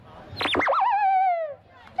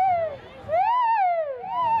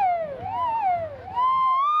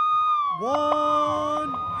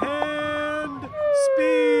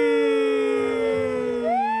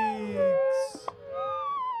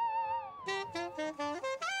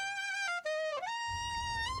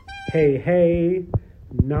Hey, hey,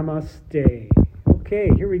 namaste. Okay,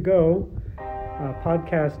 here we go.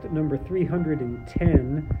 Podcast number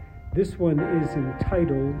 310. This one is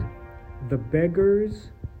entitled The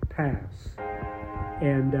Beggar's Pass.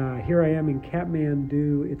 And here I am in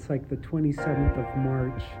Kathmandu. It's like the 27th of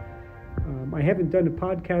March. I haven't done a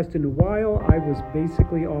podcast in a while. I was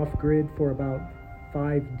basically off grid for about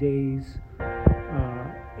 5 days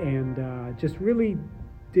and just really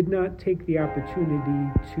did not take the opportunity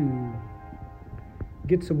to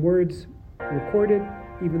get some words recorded,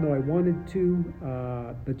 even though I wanted to.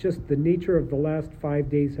 But just the nature of the last 5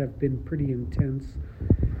 days have been pretty intense.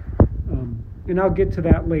 And I'll get to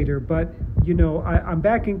that later. But, you know, I'm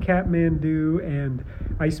back in Kathmandu, and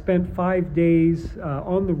I spent 5 days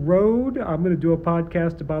on the road. I'm going to do a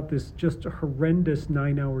podcast about this just horrendous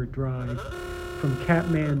 9-hour drive from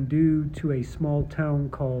Kathmandu to a small town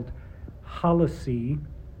called Halasi.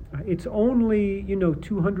 It's only,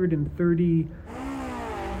 230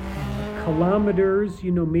 kilometers,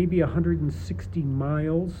 maybe 160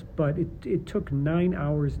 miles, but it took 9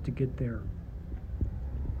 hours to get there.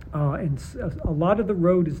 And a lot of the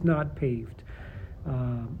road is not paved.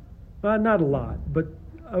 Not a lot, but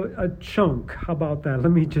a chunk. How about that?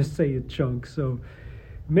 Let me just say a chunk. So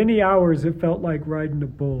many hours, it felt like riding a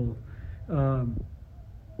bull.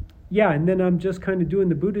 And then I'm just kind of doing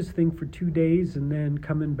the Buddhist thing for 2 days and then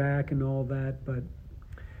coming back and all that. But,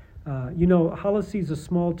 Halasi is a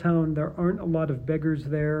small town. There aren't a lot of beggars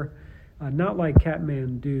there, not like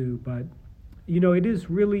Kathmandu, but, it is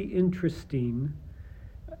really interesting,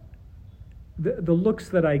 the looks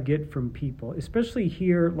that I get from people, especially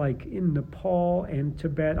here, like in Nepal and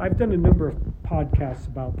Tibet. I've done a number of podcasts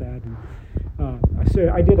about that. And,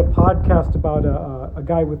 I did a podcast about a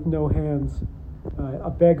guy with no hands, a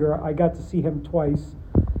beggar. I got to see him twice.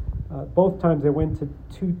 Both times I went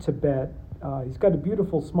to Tibet. He's got a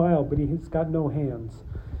beautiful smile, but he's got no hands.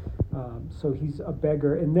 So he's a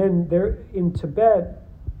beggar. And then there in Tibet,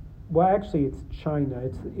 well, actually it's China.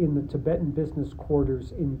 It's in the Tibetan business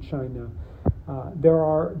quarters in China.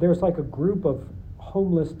 There's like a group of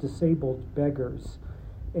homeless, disabled beggars.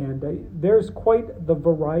 And there's quite the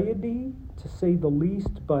variety, to say the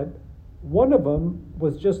least, but one of them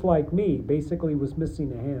was just like me, basically was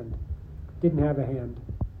missing a hand, didn't have a hand.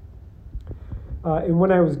 And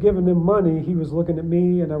when I was giving him money, he was looking at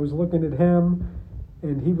me and I was looking at him,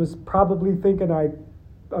 and he was probably thinking,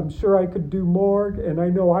 I'm sure I could do more, and I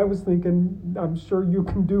know I was thinking, I'm sure you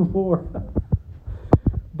can do more.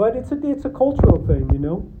 But it's a cultural thing,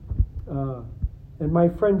 and my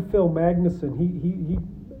friend Phil Magnuson, he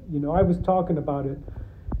I was talking about it,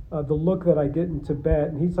 the look that I get in Tibet,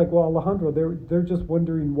 and he's like, well, Alejandro, they're just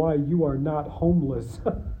wondering why you are not homeless.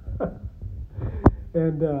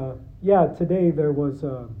 And today there was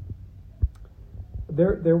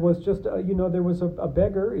there was just there was a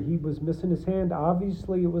beggar. He was missing his hand.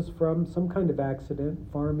 Obviously, it was from some kind of accident,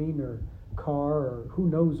 farming or car or who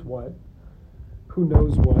knows what.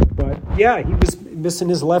 But yeah, he was missing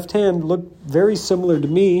his left hand. Looked very similar to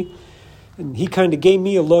me, and he kind of gave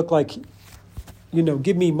me a look like,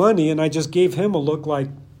 give me money, and I just gave him a look like,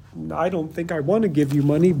 I don't think I want to give you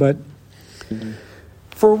money, but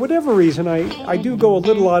for whatever reason, I do go a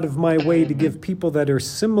little out of my way to give people that are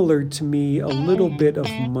similar to me a little bit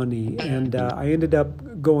of money, and I ended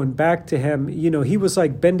up going back to him. He was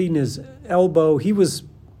like bending his elbow. His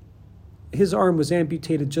arm was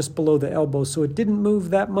amputated just below the elbow, so it didn't move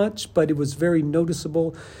that much, but it was very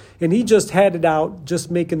noticeable, and he just had it out,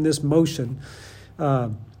 just making this motion,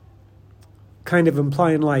 kind of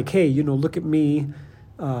implying like, hey, look at me,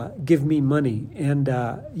 give me money. And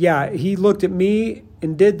he looked at me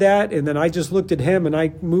and did that, and then I just looked at him, and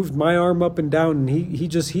I moved my arm up and down, and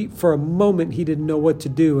he for a moment, he didn't know what to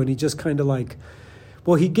do, and he just kind of like,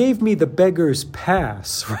 well, he gave me the beggar's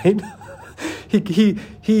pass, right? he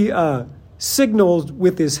signaled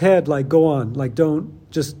with his head, like, go on, like, don't,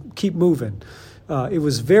 just keep moving. It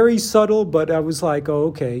was very subtle, but I was like, oh,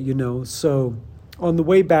 okay, so on the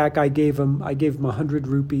way back, I gave him 100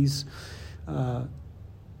 rupees,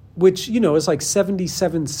 which, is like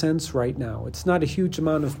 77 cents right now. It's not a huge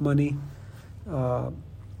amount of money,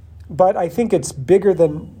 but I think it's bigger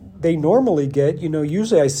than they normally get.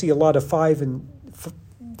 Usually I see a lot of 5 and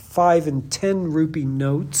 10 rupee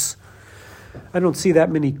notes. I don't see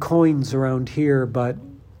that many coins around here, but,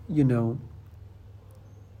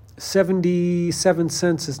 77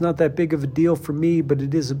 cents is not that big of a deal for me, but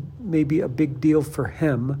it is maybe a big deal for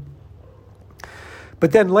him.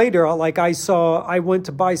 But then later, I went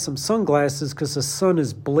to buy some sunglasses because the sun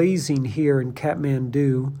is blazing here in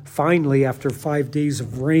Kathmandu, finally, after 5 days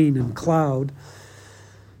of rain and cloud.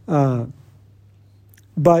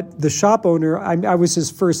 But the shop owner, I was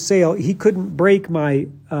his first sale. He couldn't break my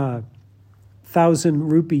 1,000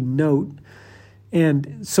 rupee note.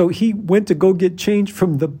 And so he went to go get change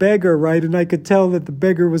from the beggar, right? And I could tell that the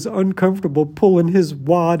beggar was uncomfortable pulling his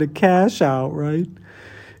wad of cash out, right?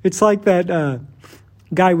 It's like that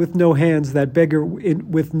guy with no hands, that beggar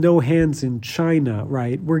with no hands in China,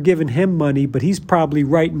 right? We're giving him money, but he's probably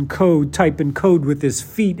writing code, typing code with his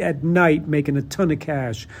feet at night, making a ton of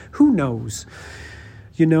cash. Who knows?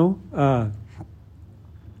 You know?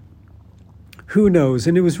 Who knows?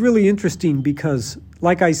 And it was really interesting because,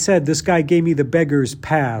 like I said, this guy gave me the beggar's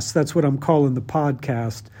pass. That's what I'm calling the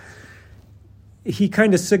podcast. He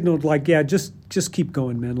kind of signaled like, yeah, just keep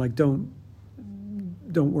going, man. Like, don't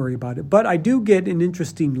worry about it. But I do get an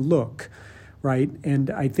interesting look, right? And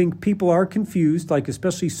I think people are confused, like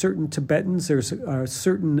especially certain Tibetans. There's a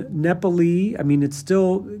certain Nepali. I mean, it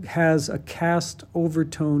still has a caste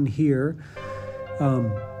overtone here.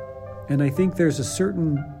 And I think there's a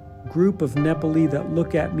certain group of Nepali that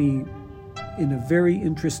look at me in a very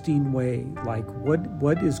interesting way, like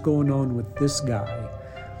what is going on with this guy?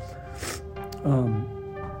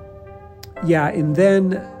 Yeah, and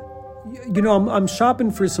then, you know, I'm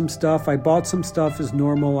shopping for some stuff. I bought some stuff as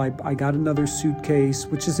normal. I got another suitcase,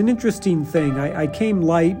 which is an interesting thing. I came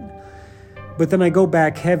light, but then I go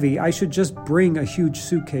back heavy. I should just bring a huge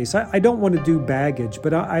suitcase. I don't want to do baggage,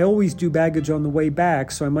 but I always do baggage on the way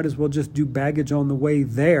back, so I might as well just do baggage on the way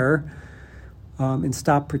there. And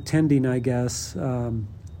stop pretending, I guess.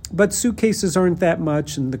 But suitcases aren't that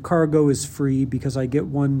much, and the cargo is free because I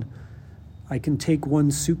can take one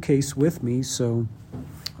suitcase with me. So,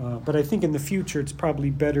 but I think in the future it's probably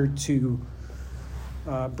better to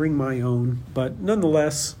bring my own. But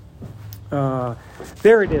nonetheless,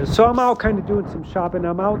 there it is. So I'm out kind of doing some shopping.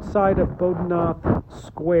 I'm outside of Bodhanath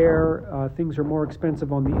Square. Things are more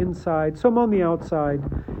expensive on the inside, so I'm on the outside,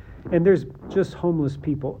 and there's just homeless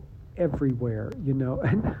people everywhere, you know,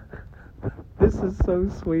 and this is so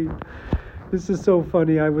sweet. This is so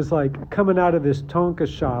funny. I was like coming out of this Tonka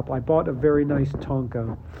shop. I bought a very nice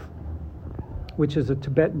Tonka, which is a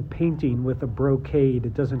Tibetan painting with a brocade.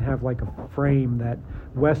 It doesn't have like a frame that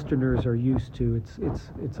Westerners are used to.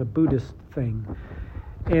 It's a Buddhist thing.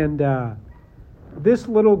 And this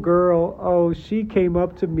little girl, she came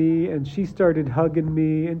up to me and she started hugging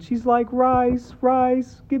me and she's like, rice,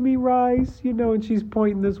 give me rice, you know, and she's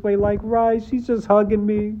pointing this way like rice. She's just hugging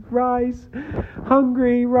me, rice,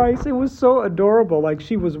 hungry, rice. It was so adorable, like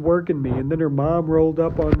she was working me. And then her mom rolled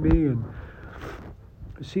up on me and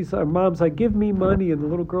her mom's like, give me money. And the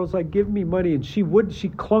little girl's like, give me money. And she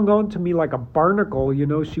clung on to me like a barnacle, you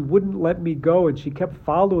know, she wouldn't let me go and she kept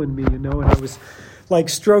following me, you know, and I was like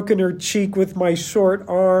stroking her cheek with my short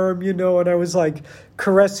arm, you know, and I was like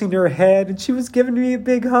caressing her head and she was giving me a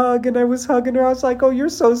big hug and I was hugging her. I was like, oh, you're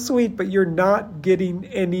so sweet, but you're not getting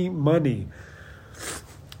any money,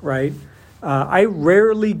 right? I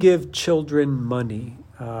rarely give children money.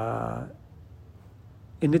 And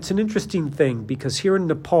it's an interesting thing because here in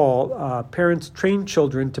Nepal, parents train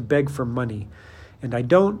children to beg for money. And I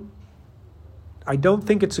don't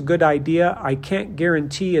think it's a good idea. I can't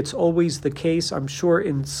guarantee it's always the case. I'm sure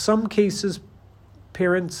in some cases,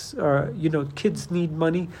 parents, kids need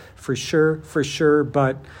money for sure.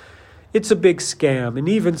 But it's a big scam. And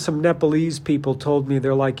even some Nepalese people told me,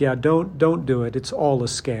 they're like, yeah, don't do it. It's all a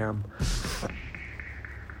scam.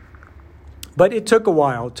 But it took a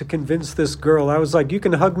while to convince this girl. I was like, you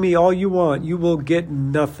can hug me all you want. You will get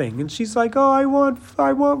nothing. And she's like, oh, I want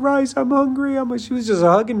rice. I'm hungry. She was just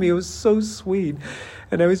hugging me. It was so sweet.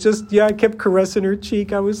 And I was I kept caressing her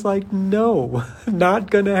cheek. I was like, no,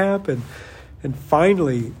 not going to happen. And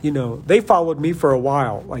finally, you know, they followed me for a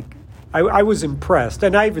while. Like, I was impressed.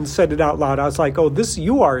 And I even said it out loud. I was like, oh,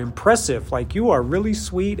 you are impressive. Like, you are really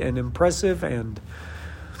sweet and impressive. And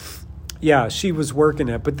yeah, she was working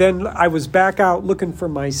it. But then I was back out looking for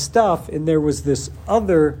my stuff, and there was this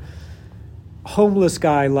other homeless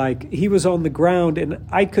guy, like he was on the ground, and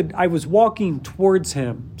I was walking towards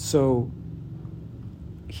him. So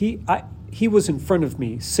he was in front of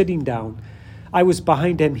me, sitting down. I was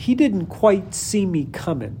behind him. He didn't quite see me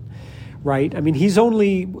coming, right? I mean,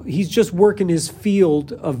 he's just working his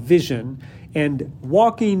field of vision. And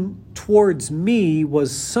walking towards me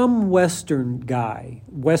was some Westerner,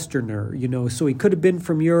 you know, so he could have been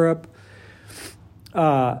from Europe.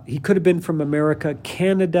 He could have been from America,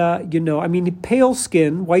 Canada, you know, I mean, pale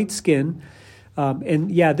skin, white skin.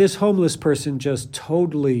 And yeah, this homeless person just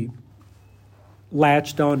totally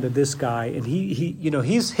latched onto this guy. And he you know,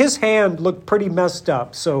 his hand looked pretty messed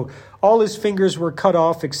up. So all his fingers were cut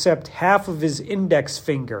off except half of his index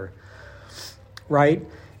finger, right?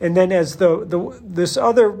 And then as this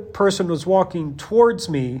other person was walking towards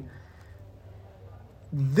me,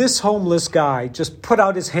 this homeless guy just put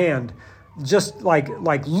out his hand, just like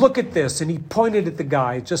look at this, and he pointed at the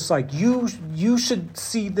guy, just like you should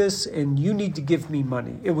see this, and you need to give me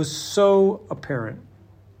money. It was so apparent.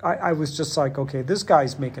 I was just like, okay, this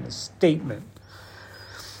guy's making a statement.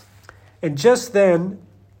 And just then,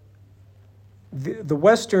 the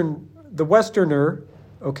Westerner,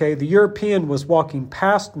 okay, the European was walking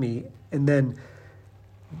past me, and then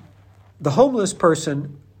the homeless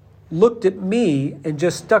person looked at me and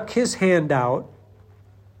just stuck his hand out.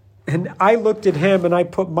 And I looked at him and I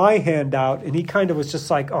put my hand out, and he kind of was just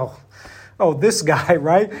like, oh, this guy,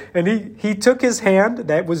 right? And he took his hand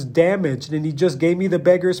that was damaged and he just gave me the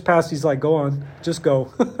beggar's pass. He's like, go on, just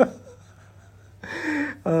go.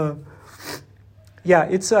 Yeah,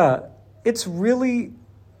 it's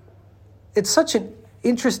such an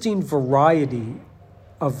interesting variety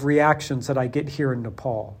of reactions that I get here in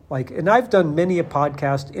Nepal. And I've done many a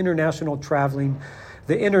podcast, international traveling,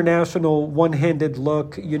 the international one-handed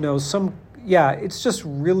look, it's just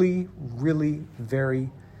really, really very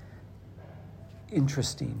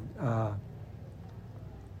interesting.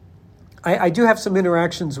 I do have some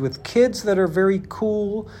interactions with kids that are very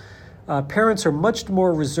cool. Parents are much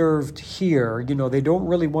more reserved here. They don't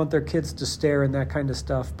really want their kids to stare and that kind of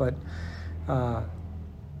stuff. But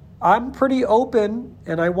I'm pretty open,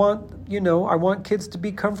 and I want kids to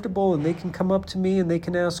be comfortable, and they can come up to me and they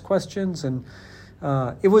can ask questions. And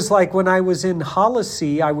it was like when I was in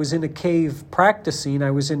Halasi, I was in a cave practicing.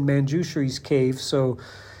 I was in Manjushri's cave, so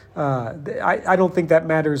I don't think that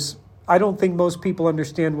matters. I don't think most people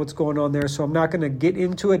understand what's going on there, so I'm not going to get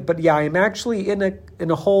into it. But yeah, I'm actually in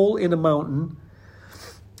a hole in a mountain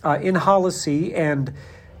in Halasi, and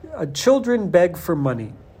children beg for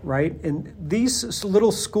money, right? And these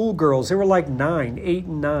little schoolgirls, they were like 8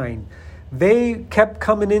 and 9. They kept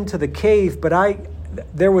coming into the cave, but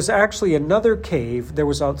there was actually another cave. There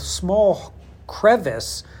was a small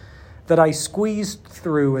crevice that I squeezed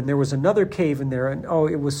through, and there was another cave in there, and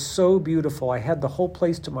it was so beautiful. I had the whole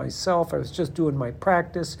place to myself. I was just doing my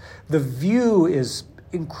practice. The view is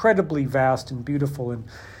incredibly vast and beautiful, and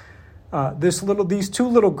these two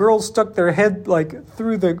little girls stuck their head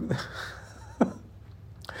through the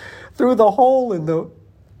through the hole in the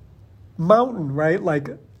mountain, right? Like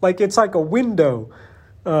it's like a window.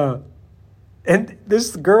 And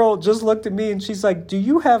this girl just looked at me and she's like, "Do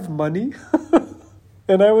you have money?"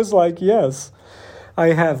 And I was like, "Yes,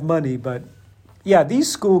 I have money." But yeah,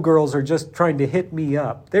 these schoolgirls are just trying to hit me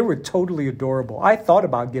up. They were totally adorable. I thought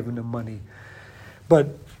about giving them money.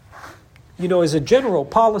 But, as a general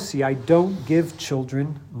policy, I don't give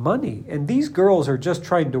children money. And these girls are just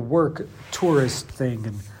trying to work a tourist thing.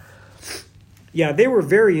 And yeah, they were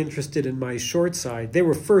very interested in my short side. They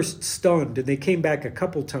were first stunned, and they came back a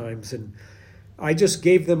couple times, and I just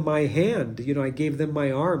gave them my hand. I gave them my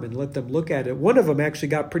arm and let them look at it. One of them actually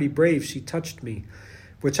got pretty brave. She touched me,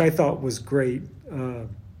 which I thought was great.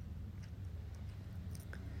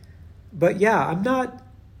 But yeah, I'm not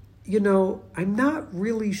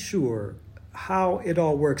really sure how it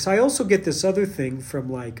all works. I also get this other thing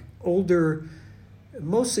from older,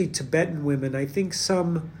 mostly Tibetan women. I think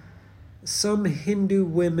some Hindu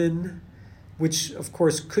women, which of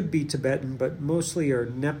course could be Tibetan, but mostly are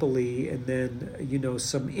Nepali, and then,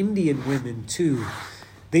 some Indian women too.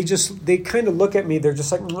 They kind of look at me, they're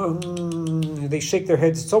just like, they shake their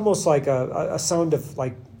heads. It's almost like a sound of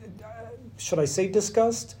should I say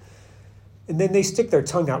disgust? And then they stick their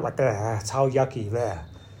tongue out like, it's how yucky. Bleh.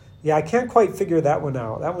 Yeah, I can't quite figure that one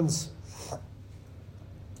out. That one's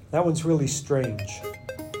really strange.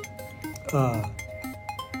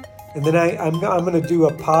 And then I'm going to do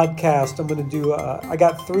a podcast. I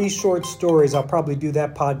got 3 short stories. I'll probably do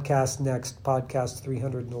that podcast next, podcast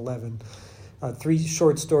 311. 3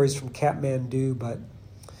 short stories from Kathmandu. But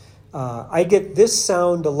I get this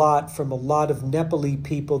sound a lot from a lot of Nepali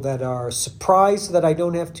people that are surprised that I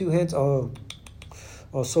don't have 2 hands. Oh,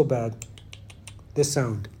 so bad. This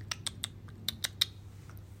sound.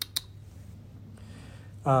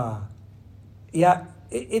 Yeah,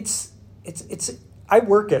 it's I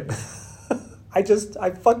work it.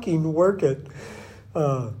 I fucking work it.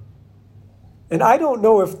 And I don't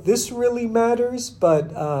know if this really matters,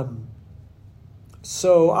 but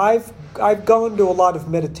so I've gone to a lot of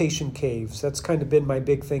meditation caves. That's kind of been my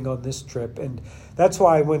big thing on this trip, and that's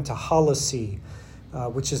why I went to Halasi,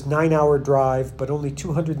 which is 9-hour drive, but only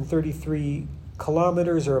 233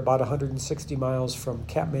 kilometers, or about 160 miles from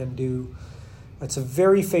Kathmandu. It's a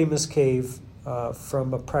very famous cave.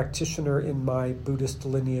 From a practitioner in my Buddhist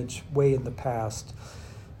lineage way in the past.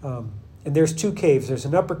 And there's two caves. There's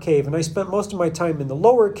an upper cave, and I spent most of my time in the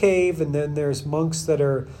lower cave, and then there's monks that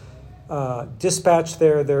are dispatched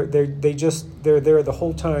there. They're there the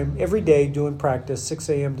whole time, every day doing practice, 6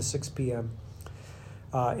 a.m. to 6 p.m.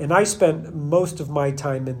 And I spent most of my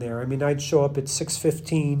time in there. I mean, I'd show up at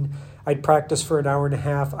 6:15. I'd practice for an hour and a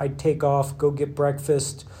half. I'd take off, go get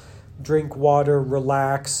breakfast, drink water,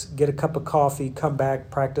 relax, get a cup of coffee, come back,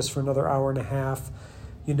 practice for another hour and a half,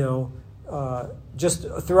 just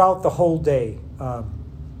throughout the whole day.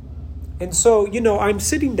 And so, I'm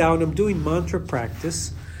sitting down, I'm doing mantra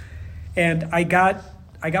practice, and I got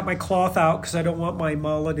my cloth out because I don't want my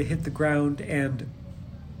mala to hit the ground, and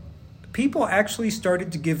people actually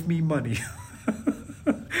started to give me money.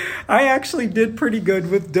 I actually did pretty good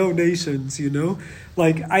with donations,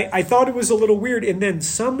 Like, I thought it was a little weird. And then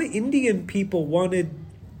some Indian people I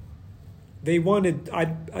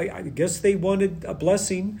guess they wanted a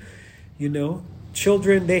blessing,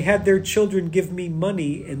 Children, they had their children give me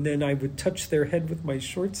money, and then I would touch their head with my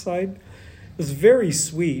short side. It was very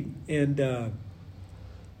sweet. And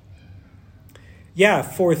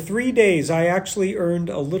for 3 days, I actually earned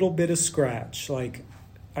a little bit of scratch. Like,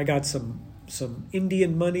 I got some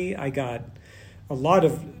Indian money. I got a lot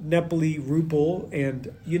of Nepali ruble.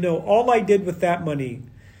 And, all I did with that money.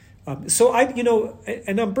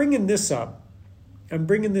 And I'm bringing this up.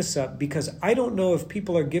 Because I don't know if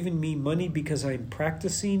people are giving me money because I'm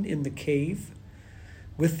practicing in the cave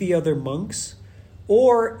with the other monks,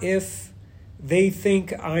 or if they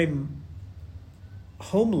think I'm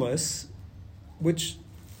homeless, which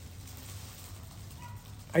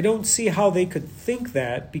I don't see how they could think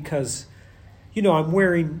that, because, I'm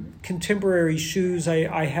wearing contemporary shoes.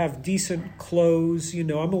 I have decent clothes. I'm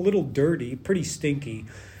a little dirty, pretty stinky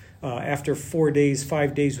after 5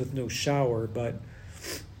 days with no shower. But,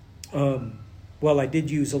 I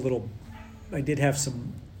did have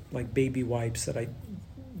some like baby wipes that I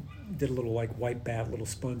did a little like wipe bath, little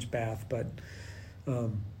sponge bath. But,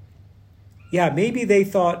 maybe they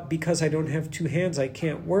thought because I don't have two hands, I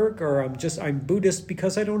can't work, or I'm Buddhist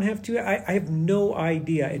because I don't have two. I have no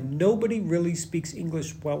idea. And nobody really speaks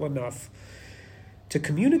English well enough to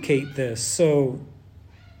communicate this. So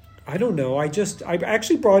I don't know. I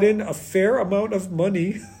actually brought in a fair amount of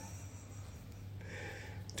money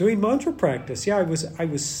doing mantra practice. I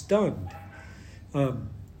was stunned.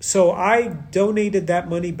 So I donated that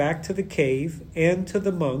money back to the cave and to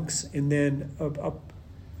the monks, and then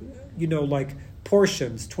like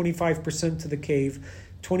portions, 25% to the cave,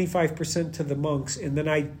 25% to the monks, and then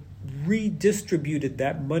I redistributed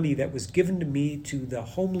that money that was given to me to the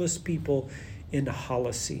homeless people in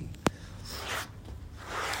Hollisey.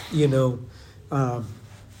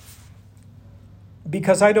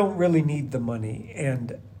 Because I don't really need the money,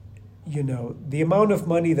 and the amount of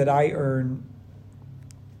money that I earn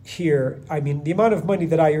here, the amount of money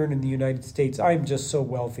that I earn in the United States, I'm just so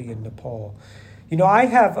wealthy in Nepal. I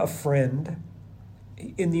have a friend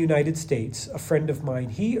in the United States, a friend of mine.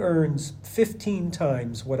 He earns 15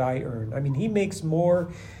 times what I earn. He makes more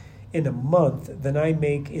in a month than I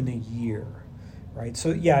make in a year, right? So,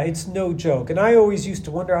 it's no joke. And I always used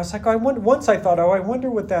to wonder, I was like, I wonder what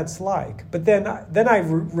that's like. But then I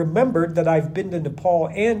remembered that I've been to Nepal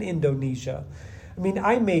and Indonesia.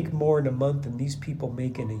 I make more in a month than these people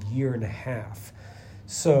make in a year and a half.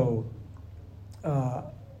 So, I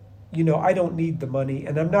don't need the money,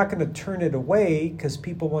 and I'm not going to turn it away because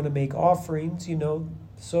people want to make offerings,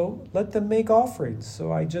 so let them make offerings.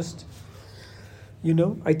 So I just,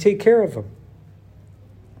 I take care of them.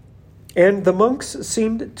 And the monks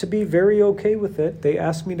seemed to be very okay with it. They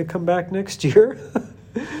asked me to come back next year.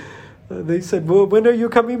 They said, well, when are you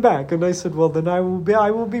coming back? And I said, well, then I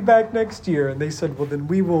will be back next year. And they said, well, then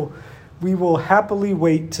we will happily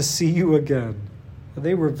wait to see you again. And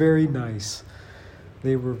they were very nice.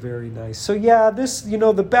 So this,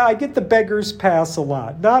 I get the beggar's pass a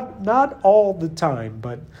lot. Not all the time,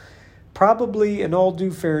 but probably in all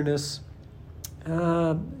due fairness,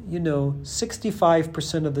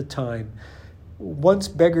 65% of the time. Once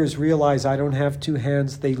beggars realize I don't have two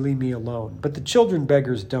hands, they leave me alone. But the children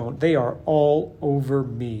beggars don't. They are all over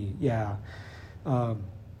me. And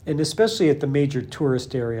especially at the major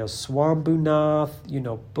tourist areas, Swambhunath,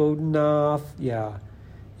 Bodhanath,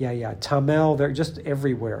 Tamil, they're just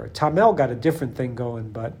everywhere. Tamil got a different thing going,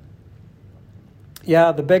 but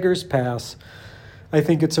the beggar's pass. I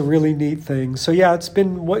think it's a really neat thing. So it's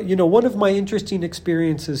been one of my interesting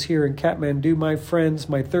experiences here in Kathmandu, my friends,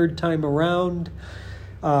 my third time around.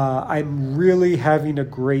 I'm really having a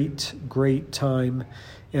great time.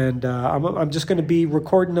 And I'm just going to be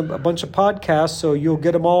recording a bunch of podcasts, so you'll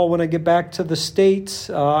get them all when I get back to the States.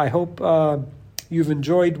 I hope you've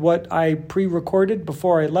enjoyed what I pre-recorded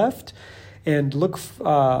before I left, and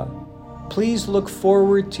please look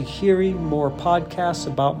forward to hearing more podcasts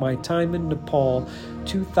about my time in Nepal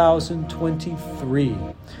 2023.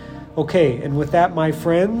 Okay, and with that, my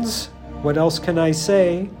friends, what else can I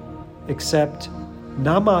say except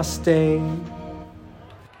namaste?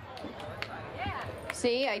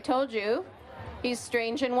 See, I told you. He's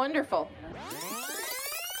strange and wonderful.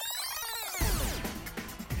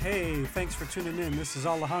 Hey, thanks for tuning in. This is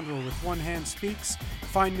Alejandro with One Hand Speaks.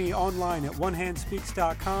 Find me online at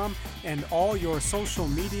onehandspeaks.com and all your social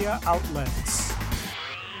media outlets.